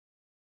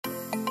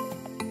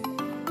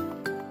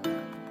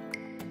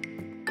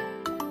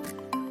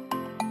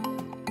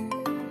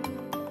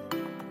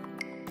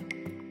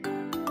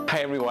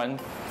Hi everyone.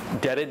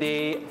 The other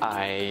day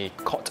I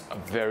caught a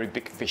very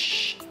big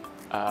fish.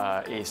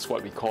 It's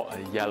what we call a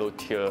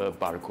yellowtail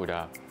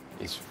barracuda.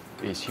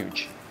 It's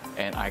huge,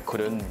 and I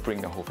couldn't bring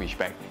the whole fish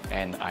back,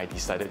 and I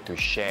decided to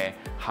share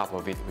half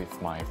of it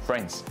with my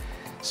friends.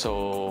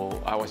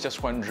 So I was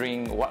just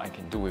wondering what I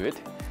can do with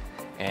it,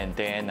 and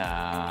then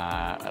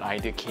an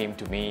idea came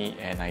to me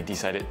and I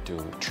decided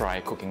to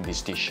try cooking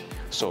this dish.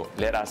 So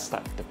let us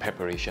start the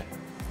preparation.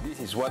 This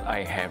is what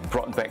I have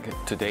brought back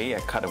today. I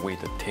cut away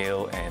the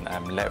tail and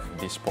I'm left with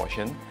this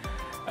portion.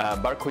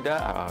 Barracuda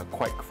are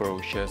quite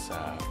ferocious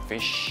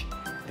fish.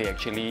 They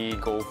actually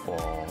go for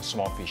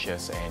small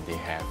fishes and they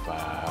have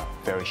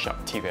very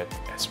sharp teeth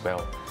as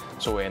well.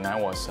 So when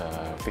I was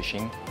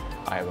fishing,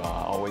 I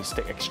always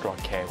take extra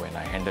care when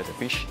I handle the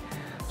fish.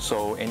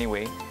 So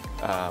anyway,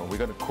 we're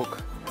going to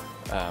cook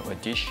a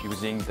dish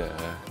using the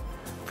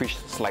fish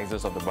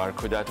slices of the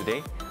barracuda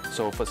today.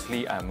 So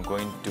firstly, I'm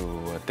going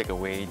to take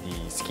away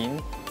the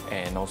skin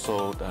and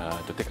also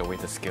to take away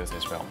the scales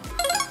as well.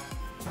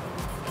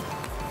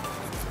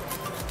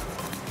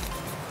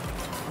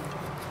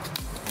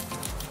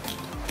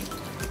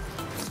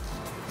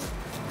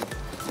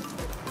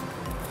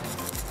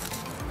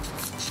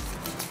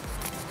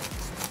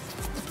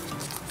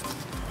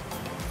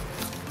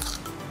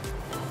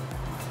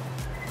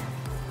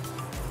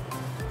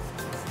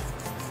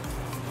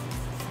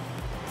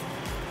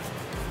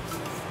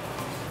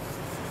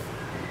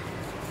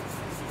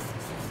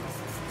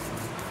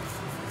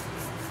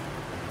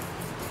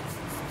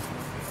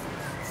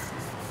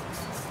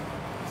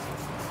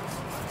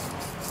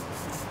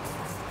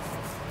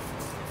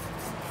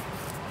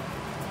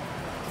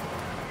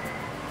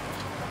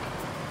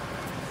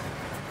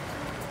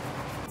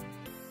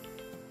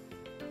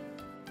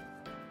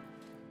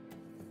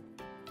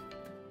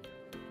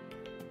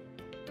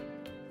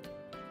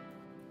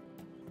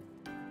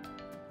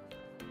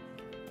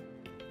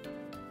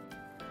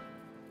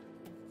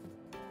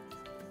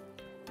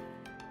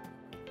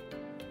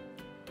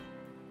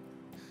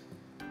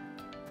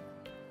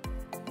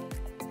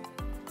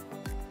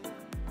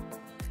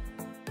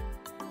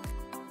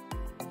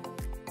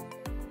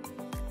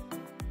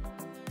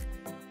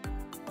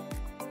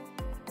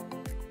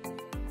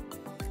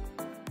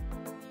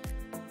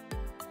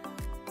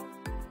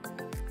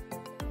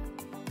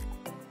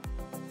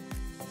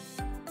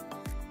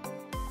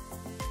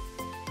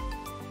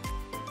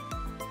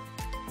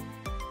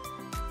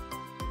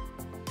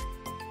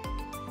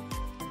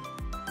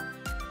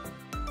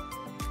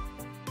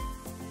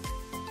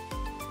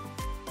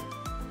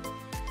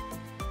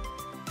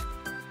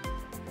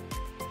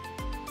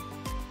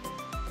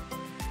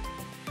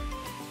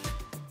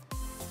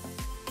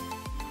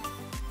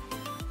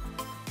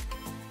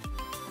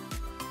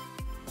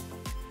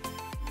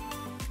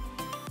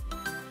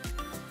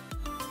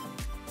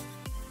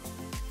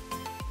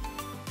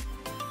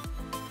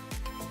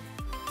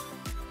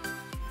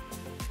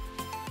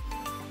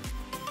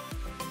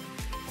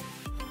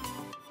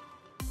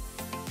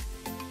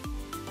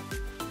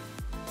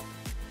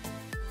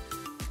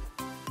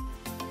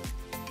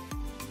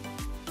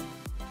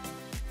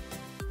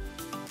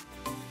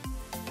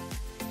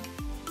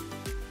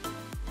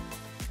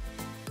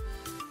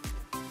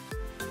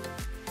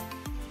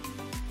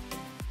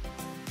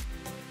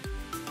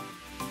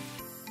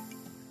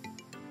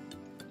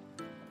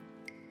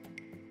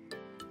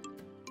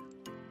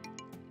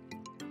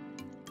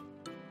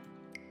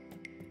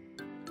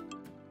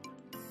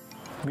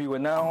 We will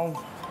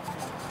now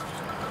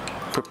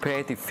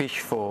prepare the fish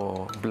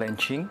for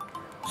blanching.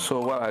 So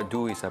what I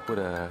do is I put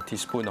a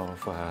teaspoon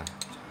of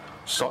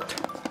salt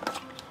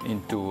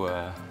into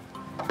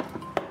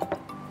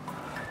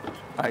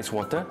ice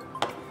water.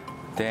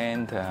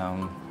 Then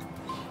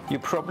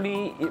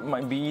it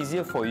might be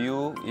easier for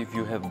you if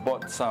you have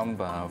bought some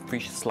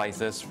fish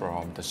slices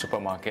from the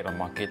supermarket or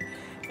market.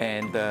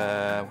 And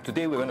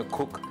today we're going to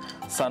cook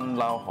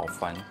San-Lau Hor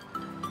Fun.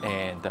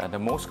 And the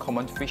most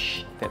common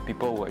fish that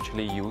people will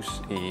actually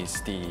use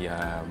is the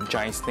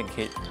giant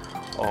snakehead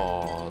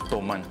or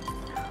toman.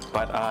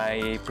 But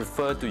I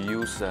prefer to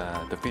use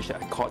the fish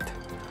that I caught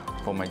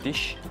for my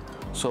dish.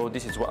 So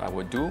this is what I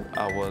will do.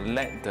 I will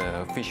let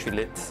the fish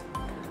fillets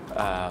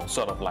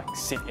sort of like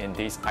sit in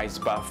this ice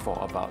bath for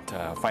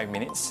about 5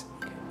 minutes.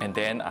 And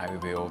then I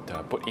will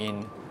put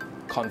in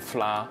corn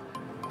flour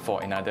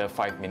for another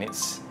 5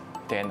 minutes.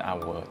 Then I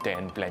will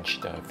then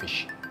blanch the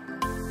fish.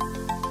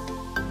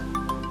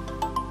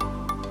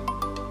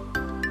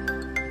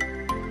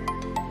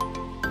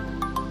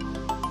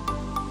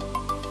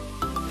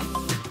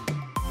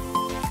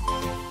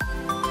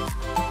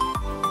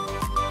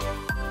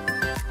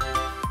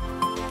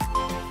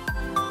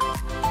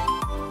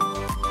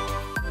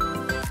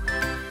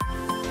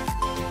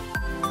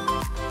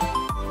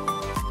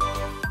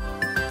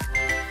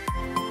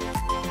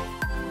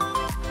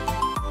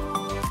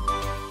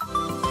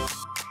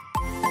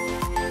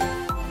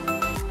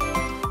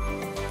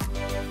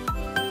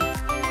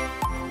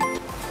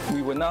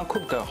 Now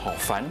cook the hor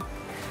fun.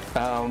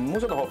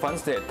 Most of the hor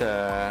funs that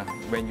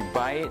when you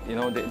buy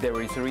it, there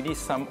is already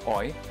some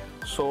oil.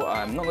 So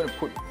I'm not going to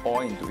put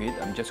oil into it,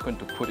 I'm just going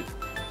to put it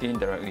in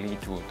directly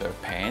to the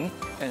pan.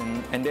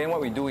 And then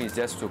what we do is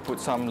just to put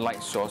some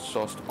light sauce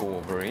to go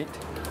over it.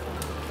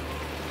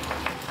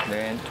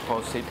 Then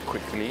toss it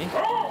quickly.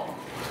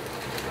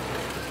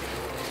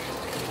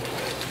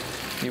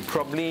 You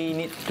probably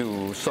need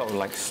to sort of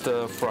like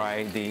stir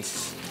fry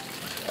this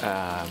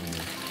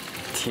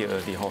till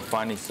the hor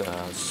fun is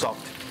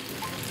soft,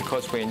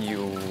 because when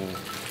you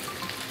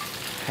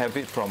have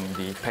it from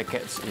the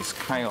packets, it's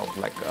kind of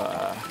like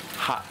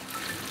hard.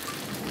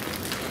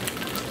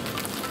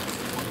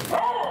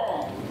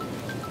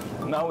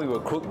 Now we will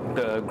cook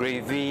the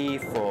gravy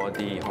for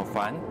the hor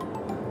fun.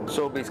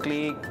 So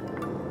basically,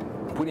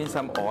 put in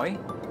some oil,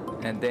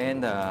 and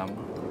then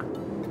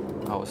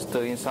I'll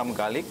stir in some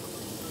garlic.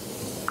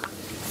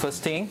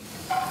 First thing,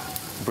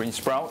 bean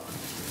sprout.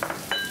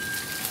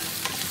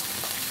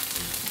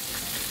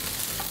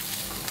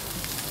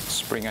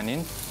 Spring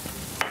onion.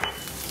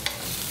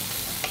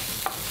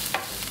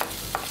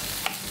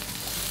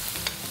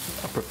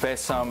 I'll prepare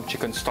some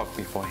chicken stock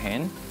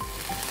beforehand.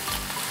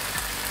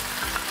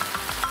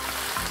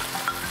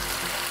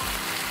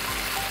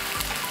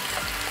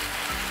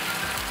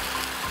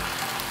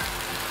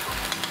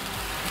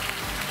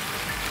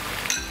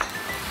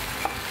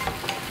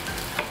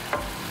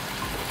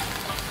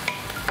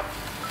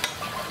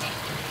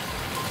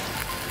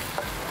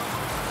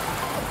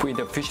 Put in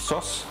the fish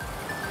sauce.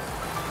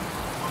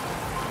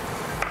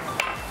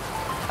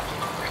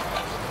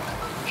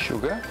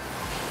 Sugar.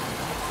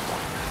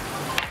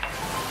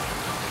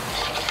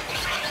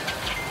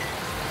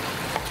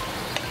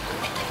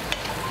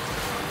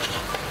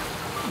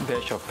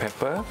 Dash of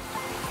pepper.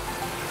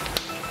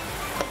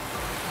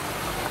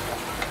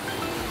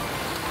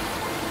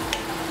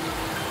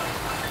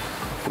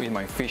 Put in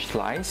my fish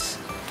slice.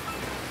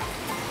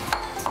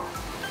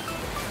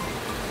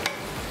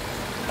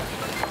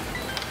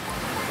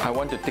 I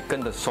want to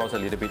thicken the sauce a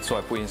little bit, so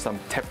I put in some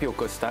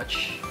tapioca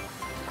starch.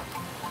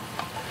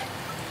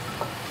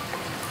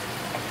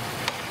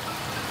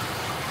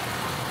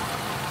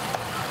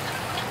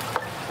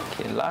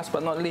 Okay, last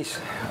but not least,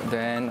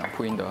 then I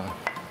put in the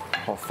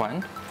hor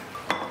fun.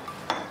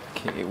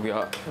 Okay, we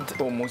are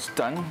almost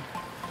done.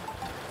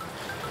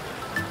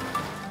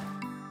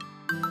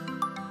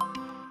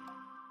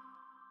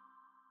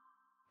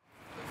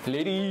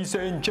 Ladies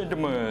and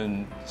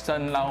gentlemen,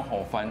 San Lao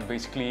Hor Fun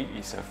basically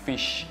is a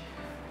fish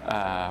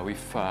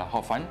with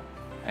hor fun,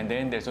 and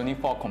then there's only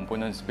 4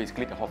 components,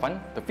 basically the hor fun,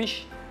 the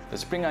fish, the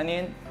spring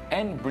onion,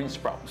 and bean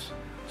sprouts.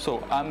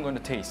 So I'm going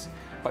to taste,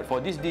 but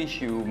for this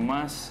dish you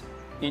must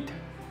eat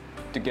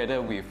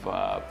together with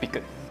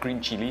pickled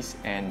green chilies,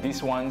 and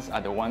these ones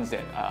are the ones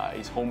that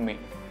is homemade.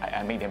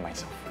 I made them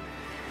myself.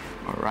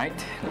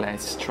 Alright,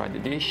 let's try the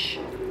dish.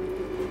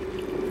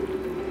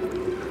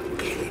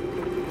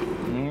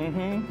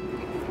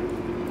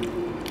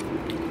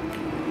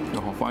 The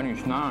hor fun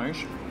is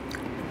nice.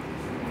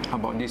 How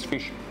about this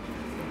fish?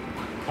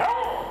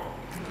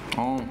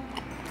 Oh.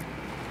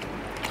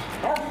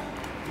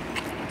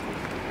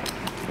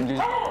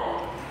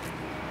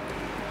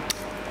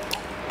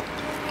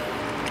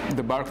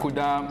 The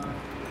barracuda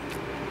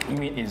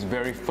meat is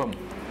very firm.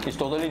 It's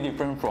totally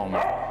different from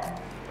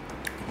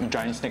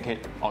giant snakehead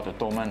or the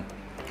toman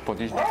for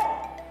this dish.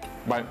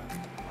 But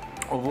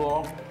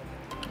overall,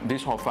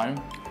 this hor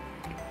fun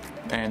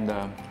and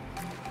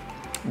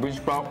bean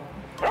sprout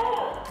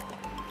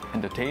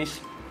and the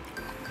taste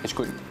is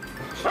good.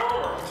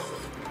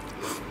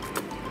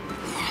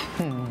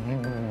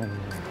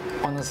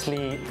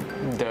 Honestly,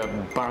 the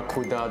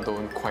barracuda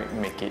don't quite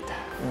make it.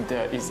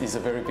 It's a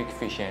very big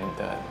fish, and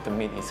the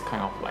meat is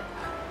kind of like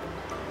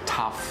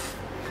tough.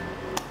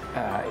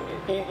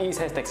 It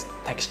has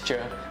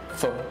texture,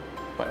 firm,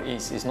 but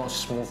it's not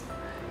smooth.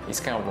 It's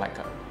kind of like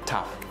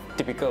tough,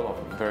 typical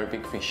of very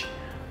big fish.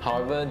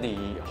 However,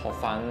 the Hor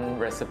Fun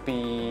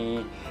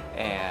recipe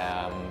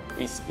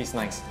is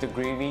nice. The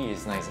gravy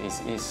is nice.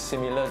 It's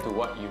similar to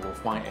what you will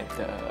find at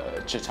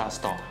the chicha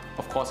store.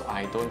 Of course,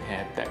 I don't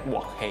have that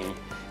wok hei,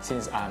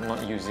 since I'm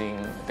not using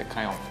the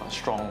kind of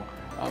strong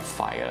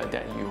fire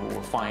that you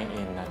will find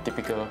in a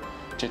typical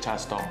chicha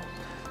store.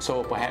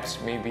 So perhaps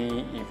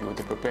maybe if you were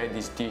to prepare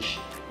this dish,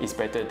 it's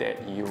better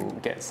that you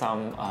get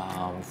some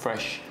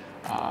fresh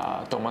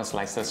tomato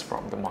slices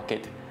from the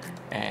market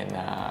and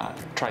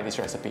try this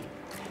recipe.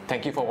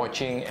 Thank you for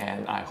watching,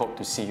 and I hope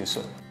to see you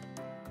soon.